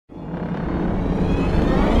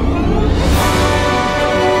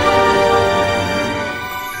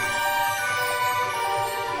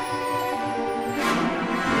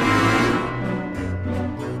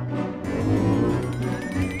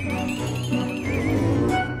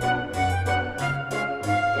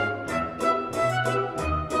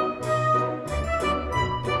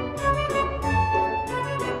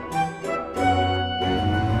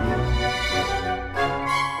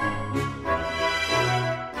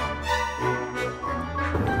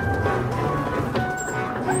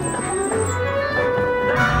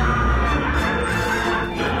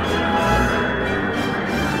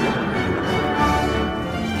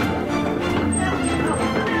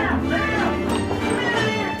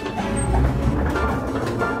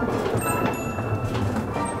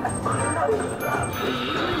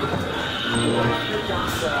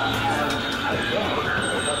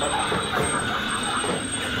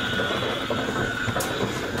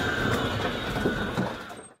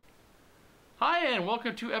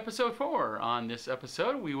welcome to episode 4. On this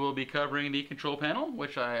episode, we will be covering the control panel,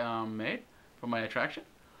 which I made for my attraction.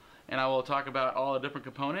 And I will talk about all the different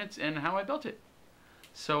components and how I built it.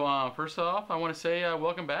 So first off, I want to say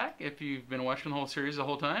welcome back. If you've been watching the whole series the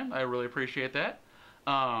whole time, I really appreciate that.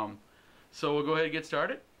 So we'll go ahead and get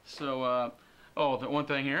started. So, the one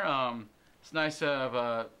thing here, it's nice to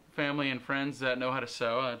have family and friends that know how to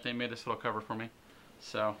sew. They made this little cover for me.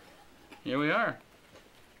 So here we are.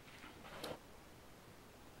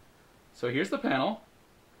 So here's the panel.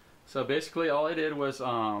 So basically all I did was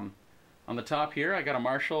on the top here I got a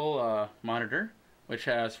Marshall monitor, which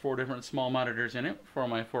has 4 different small monitors in it for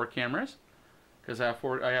my 4 cameras, because I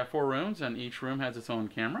have 4 rooms and each room has its own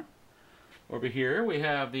camera. Over here we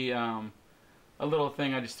have the a little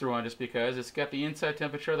thing I just threw on just because it's got the inside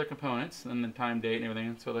temperature of the components and the time, date, and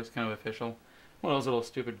everything, so it looks kind of official. One of those little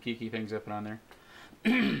stupid geeky things I put on there.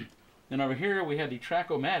 Then over here we have the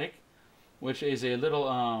Track-O-Matic, which is a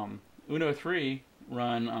little Uno 3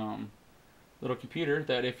 run little computer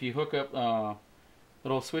that if you hook up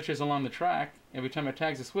little switches along the track, every time it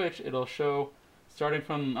tags a switch, it'll show starting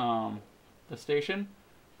from the station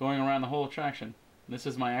going around the whole attraction. This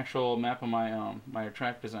is my actual map of my my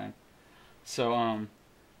track design. So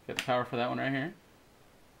got the power for that one right here.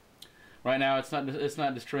 Right now it's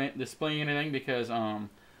not displaying anything because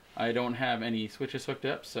I don't have any switches hooked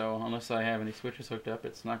up. So unless I have any switches hooked up,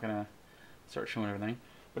 it's not gonna start showing everything.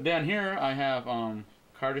 But down here I have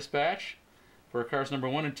car dispatch for cars number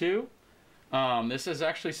 1 and 2. This is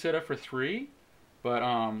actually set up for 3, but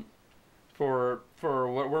for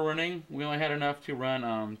what we're running, we only had enough to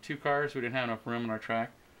run 2 cars. We didn't have enough room on our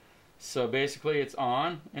track. So basically it's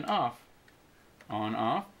on and off. On,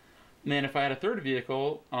 off. And then if I had a third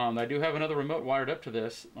vehicle, I do have another remote wired up to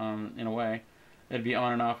this in a way. It'd be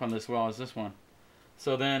on and off on this as well as this one.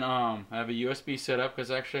 So then I have a USB set up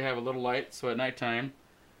because I actually have a little light, so at nighttime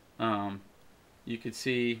you could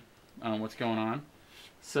see what's going on.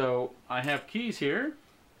 So I have keys here.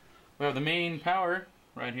 We have the main power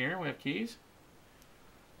right here. We have keys.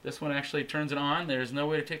 This one actually turns it on. There's no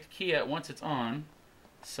way to take the key out once it's on.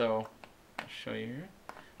 So I'll show you here.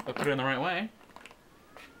 I'll put it in the right way.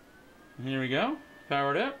 And here we go.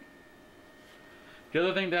 Powered up. The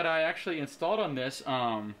other thing that I actually installed on this,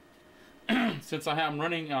 since I'm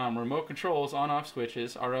running remote controls, on-off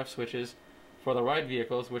switches, RF switches, for the ride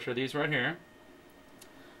vehicles, which are these right here.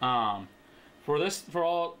 For this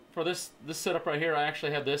setup right here, I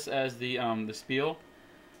actually have this as the spiel,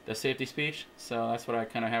 the safety speech. So that's what I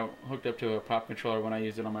kind of have hooked up to a prop controller when I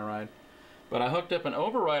use it on my ride. But I hooked up an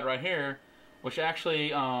override right here, which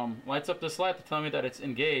actually lights up this light to tell me that it's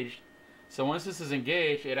engaged. So once this is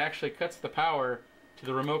engaged, it actually cuts the power to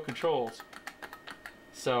the remote controls.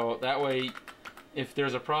 So that way, if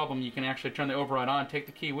there's a problem, you can actually turn the override on, take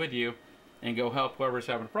the key with you, and go help whoever's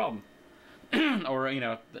having a problem. Or, you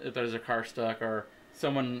know, if there's a car stuck or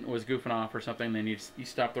someone was goofing off or something, then you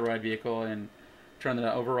stop the ride vehicle and turn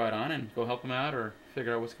the override on and go help them out or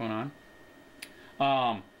figure out what's going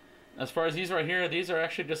on. As far as these right here, these are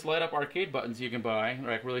actually just light up arcade buttons you can buy,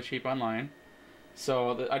 like really cheap online.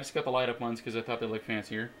 So I just got the light up ones because I thought they looked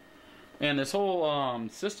fancier. And this whole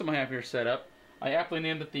system I have here set up, I aptly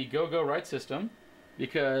named it the GoGo Ride System,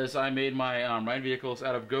 because I made my ride vehicles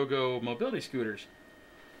out of GoGo mobility scooters.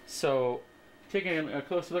 So, taking a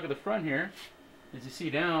closer look at the front here, as you see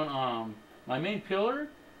down, my main pillar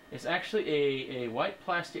is actually a white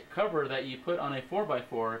plastic cover that you put on a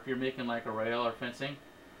 4x4 if you're making like a rail or fencing.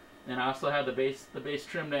 And I also have the base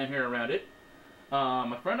trim down here around it.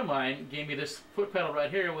 A friend of mine gave me this foot pedal right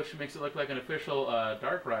here, which makes it look like an official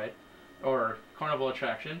dark ride or carnival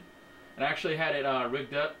attraction. And I actually had it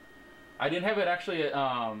rigged up. I didn't have it actually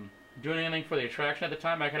doing anything for the attraction at the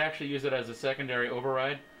time. I could actually use it as a secondary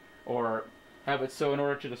override, or have it so in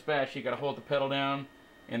order to dispatch you got to hold the pedal down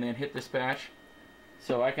and then hit dispatch.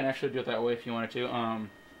 So I can actually do it that way if you wanted to.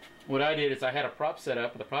 What I did is I had a prop set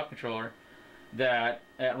up with a prop controller that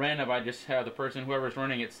at random I just have the person, whoever's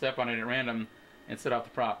running it, step on it at random and set off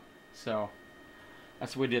the prop. So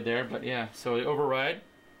that's what we did there. But yeah, so the override,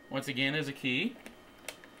 once again, is a key.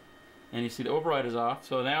 And you see the override is off,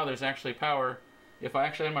 so now there's actually power. If I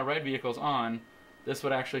actually had my ride vehicles on, this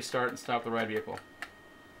would actually start and stop the ride vehicle.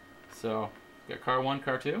 So, got car 1,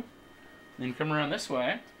 car 2. Then come around this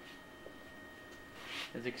way.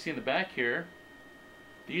 As you can see in the back here,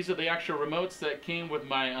 these are the actual remotes that came with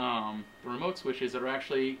my the remote switches that are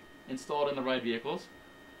actually installed in the ride vehicles.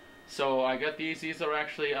 So I got these. These are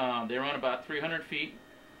actually they run about 300 feet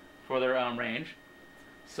for their range.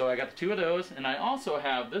 So I got the 2 of those, and I also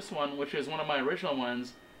have this one, which is one of my original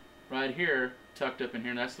ones, right here, tucked up in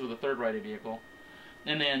here, and that's the third riding vehicle.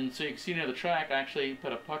 And then, so you can see near the track, I actually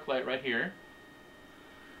put a puck light right here.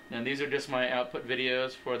 And these are just my output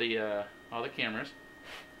videos for the all the cameras.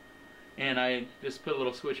 And I just put a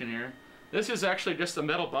little switch in here. This is actually just a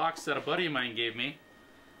metal box that a buddy of mine gave me.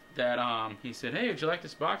 That he said, "Hey, would you like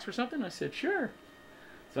this box for something?" I said, "Sure."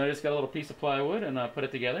 So I just got a little piece of plywood and put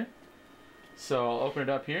it together. So I'll open it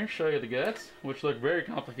up here, show you the guts, which look very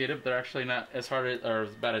complicated, but they're actually not as hard or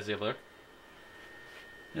as bad as they look.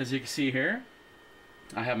 As you can see here,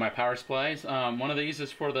 I have my power supplies. One of these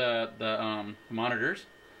is for the monitors.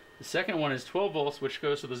 The second one is 12 volts, which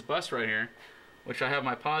goes to this bus right here, which I have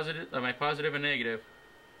my positive and negative,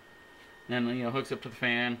 and hooks up to the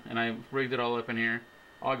fan. And I rigged it all up in here.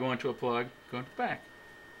 I'll go into a plug, go into the back.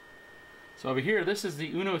 So over here, this is the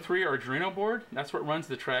Uno 3 Arduino board. That's what runs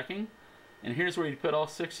the tracking. And here's where you put all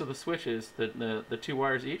 6 of the switches, the 2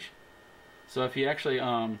 wires each. So if you actually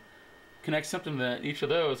connect something to each of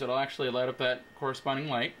those, it'll actually light up that corresponding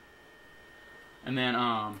light. And then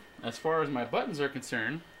as far as my buttons are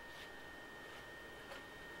concerned,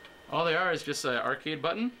 all they are is just an arcade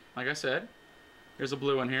button, like I said. Here's a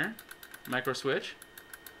blue one here, micro switch.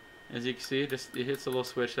 As you can see, it hits a little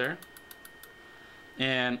switch there.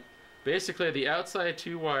 And basically the outside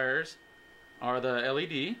 2 wires are the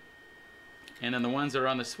LED, and then the ones that are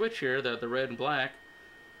on the switch here, the red and black,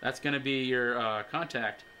 that's going to be your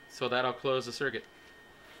contact. So that'll close the circuit.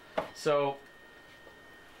 So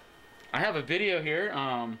I have a video here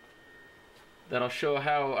that'll show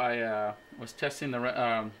how I was testing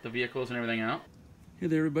the vehicles and everything out. Hey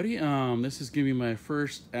there everybody, this is going to be my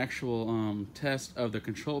first actual test of the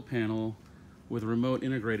control panel with a remote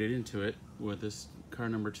integrated into it with this car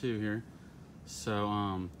number 2 here.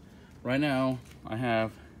 So right now I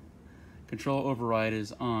have control override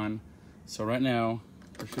is on, so right now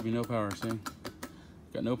there should be no power. See,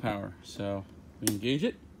 got no power. So we engage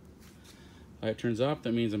it, light turns off,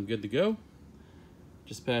 that means I'm good to go.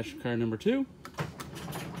 Dispatch car number 2,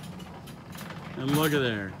 and look at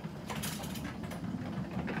there.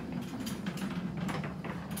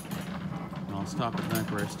 I'll stop it back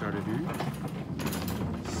where I started here.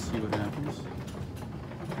 See what happens.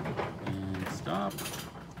 And stop.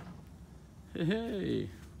 Hey, hey.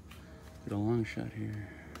 Get a long shot here.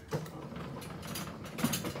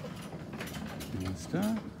 And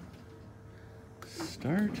stop.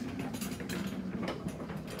 Start.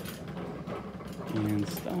 And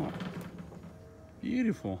stop.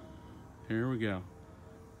 Beautiful. Here we go.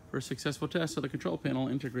 First successful test of the control panel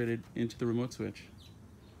integrated into the remote switch.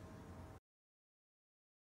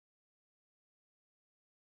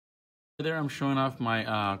 There I'm showing off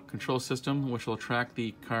my control system, which will track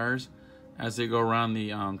the cars as they go around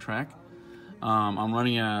the track. I'm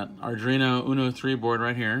running an Arduino Uno 3 board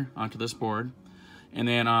right here onto this board, and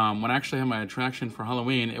then when I actually have my attraction for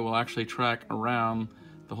Halloween, it will actually track around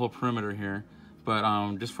the whole perimeter here.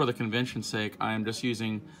 But just for the convention's sake, I am just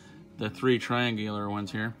using the 3 triangular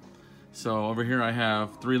ones here. So over here I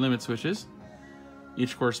have 3 limit switches,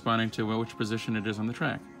 each corresponding to which position it is on the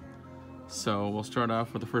track. So we'll start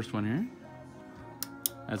off with the first one here.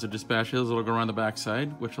 As it dispatches, it'll go around the back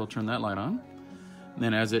side, which will turn that light on. And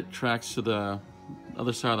then as it tracks to the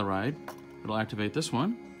other side of the ride, it'll activate this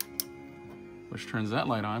one, which turns that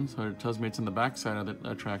light on, so it tells me it's in the back side of the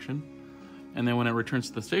attraction. And then when it returns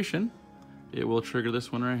to the station, it will trigger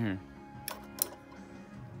this one right here,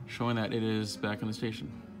 showing that it is back in the station.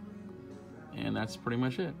 And that's pretty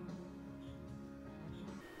much it.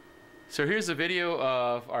 So here's a video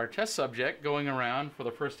of our test subject going around for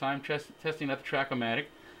the first time testing at the Track-O-Matic.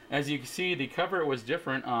 As you can see, the cover was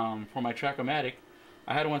different for my Track-O-Matic.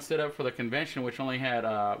 I had one set up for the convention, which only had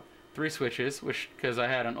 3 switches, because I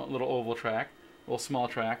had a little oval track, a little small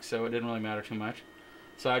track, so it didn't really matter too much.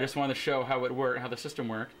 So I just wanted to show how it worked, how the system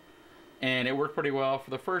worked, and it worked pretty well for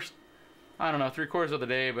the first, I don't know, 3/4 of the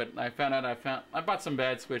day. But I found out I bought some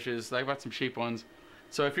bad switches. I bought some cheap ones.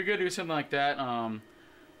 So if you're gonna do something like that,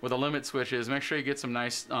 with the limit switches, make sure you get some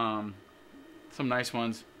nice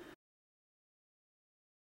ones.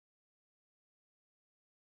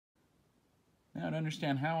 Now to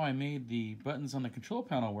understand how I made the buttons on the control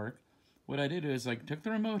panel work, what I did is I took the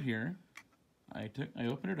remote here, I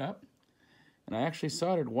opened it up, and I actually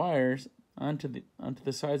soldered wires onto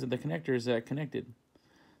the sides of the connectors that connected.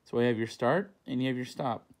 So I have your start and you have your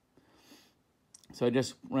stop. So I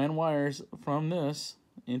just ran wires from this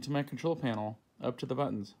into my control panel up to the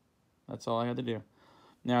buttons. That's all I had to do.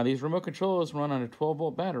 Now these remote controls run on a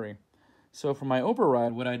 12-volt battery. So for my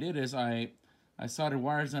override, what I did is I soldered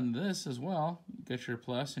wires onto this as well. You get your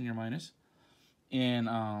plus and your minus. And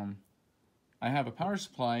I have a power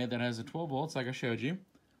supply that has a 12 volts like I showed you.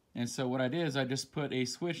 And so what I did is I just put a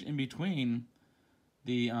switch in between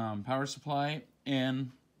the power supply and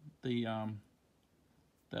the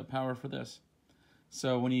power for this.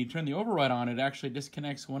 So when you turn the override on, it actually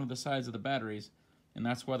disconnects one of the sides of the batteries, and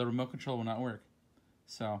that's why the remote control will not work.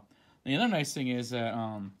 So the other nice thing is that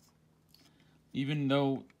even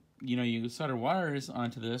though you solder wires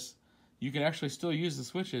onto this, you can actually still use the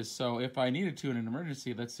switches. So if I needed to in an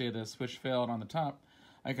emergency, let's say the switch failed on the top,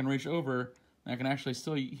 I can reach over and I can actually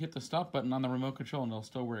still hit the stop button on the remote control and it'll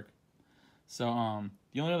still work. So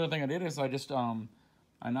the only other thing I did is I just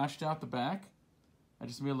I notched out the back. I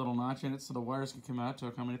just made a little notch in it so the wires could come out to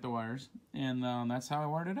accommodate the wires, and that's how I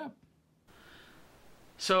wired it up.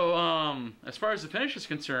 So as far as the finish is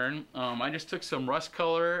concerned, I just took some rust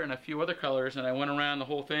color and a few other colors, and I went around the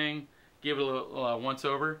whole thing, gave it a little once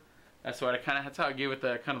over. That's how I gave it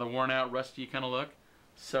the kind of the worn out, rusty kind of look.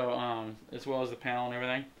 So as well as the panel and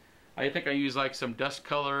everything. I think I used like some dust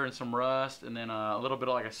color and some rust, and then a little bit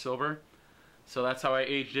of like a silver. So that's how I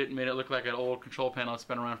aged it and made it look like an old control panel that's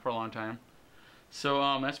been around for a long time.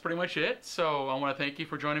 So that's pretty much it. So I want to thank you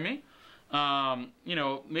for joining me.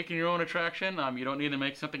 Making your own attraction, you don't need to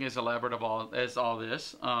make something as elaborate as all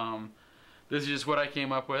this. This is just what I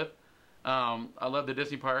came up with. I love the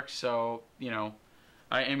Disney parks, so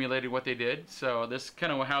I emulated what they did. So this is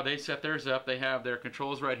kind of how they set theirs up. They have their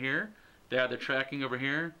controls right here, they have their tracking over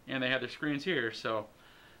here, and they have their screens here. So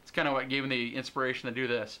it's kind of what gave me the inspiration to do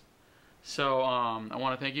this. So I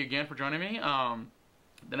want to thank you again for joining me.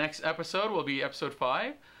 The next episode will be episode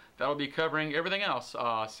 5. That will be covering everything else,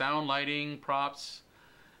 sound, lighting, props.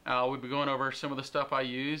 We'll be going over some of the stuff I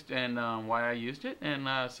used and why I used it, and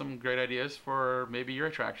some great ideas for maybe your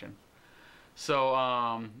attraction.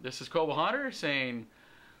 So this is Kobo Hunter saying,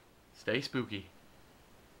 stay spooky.